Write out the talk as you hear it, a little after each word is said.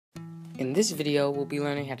In this video, we'll be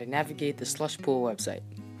learning how to navigate the SlushPool website.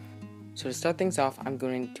 So to start things off, I'm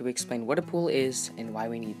going to explain what a pool is and why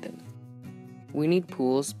we need them. We need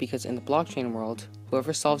pools because in the blockchain world,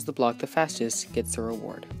 whoever solves the block the fastest gets the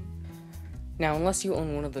reward. Now, unless you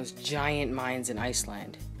own one of those giant mines in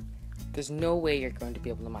Iceland, there's no way you're going to be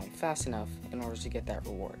able to mine fast enough in order to get that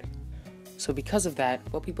reward. So because of that,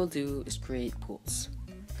 what people do is create pools.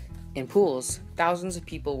 In pools, thousands of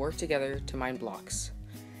people work together to mine blocks.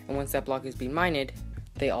 And once that block is being mined,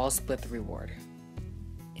 they all split the reward.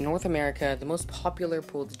 In North America, the most popular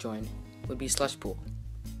pool to join would be SlushPool.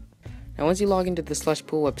 Now once you log into the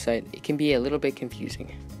SlushPool website, it can be a little bit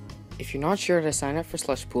confusing. If you're not sure how to sign up for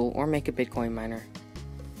SlushPool or make a Bitcoin miner,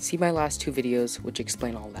 see my last two videos which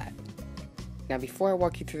explain all that. Now before I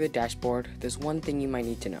walk you through the dashboard, there's one thing you might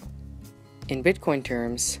need to know. In Bitcoin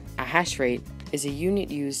terms, a hash rate is a unit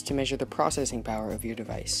used to measure the processing power of your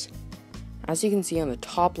device. As you can see on the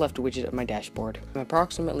top left widget of my dashboard, I'm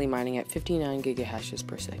approximately mining at 59 gigahashes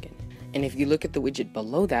per second. And if you look at the widget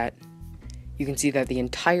below that, you can see that the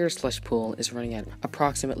entire SlushPool is running at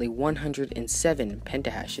approximately 107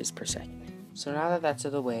 pentahashes per second. So now that that's out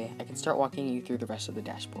of the way, I can start walking you through the rest of the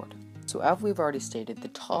dashboard. So as we've already stated, the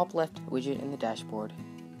top left widget in the dashboard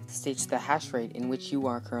states the hash rate in which you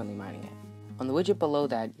are currently mining at. On the widget below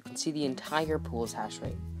that, you can see the entire pool's hash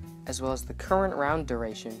rate, as well as the current round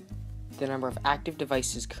duration, the number of active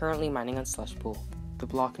devices currently mining on SlushPool, the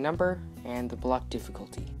block number, and the block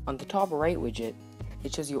difficulty. On the top right widget,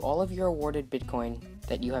 it shows you all of your awarded Bitcoin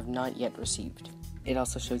that you have not yet received. It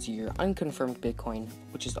also shows you your unconfirmed Bitcoin,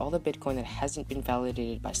 which is all the Bitcoin that hasn't been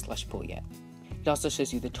validated by SlushPool yet. It also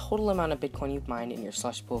shows you the total amount of Bitcoin you've mined in your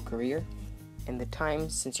SlushPool career, and the time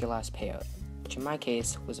since your last payout, which in my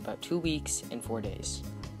case was about 2 weeks and 4 days.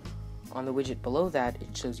 On the widget below that,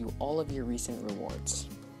 it shows you all of your recent rewards.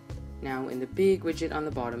 Now, in the big widget on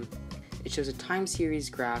the bottom, it shows a time series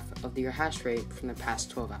graph of your hash rate from the past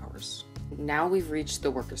 12 hours. Now we've reached the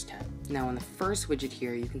Workers tab. Now in the first widget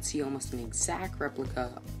here, you can see almost an exact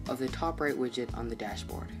replica of the top right widget on the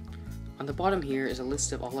dashboard. On the bottom here is a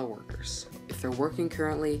list of all our workers, if they're working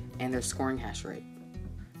currently, and their scoring hash rate.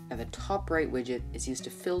 Now the top right widget is used to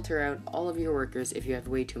filter out all of your workers if you have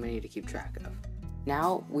way too many to keep track of.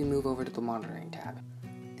 Now we move over to the Monitoring tab.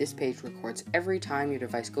 This page records every time your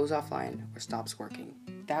device goes offline or stops working.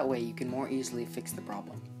 That way you can more easily fix the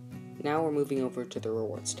problem. Now we're moving over to the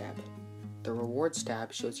Rewards tab. The Rewards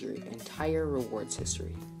tab shows your entire rewards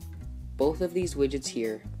history. Both of these widgets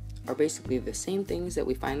here are basically the same things that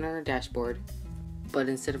we find on our dashboard, but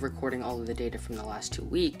instead of recording all of the data from the last 2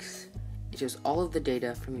 weeks, it shows all of the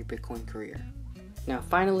data from your Bitcoin career. Now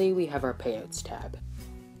finally, we have our Payouts tab.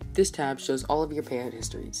 This tab shows all of your payout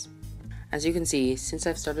histories. As you can see, since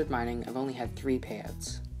I've started mining, I've only had 3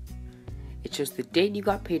 payouts. It shows the date you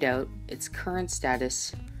got paid out, its current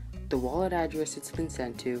status, the wallet address it's been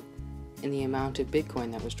sent to, and the amount of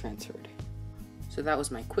Bitcoin that was transferred. So that was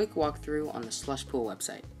my quick walkthrough on the SlushPool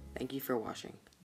website. Thank you for watching.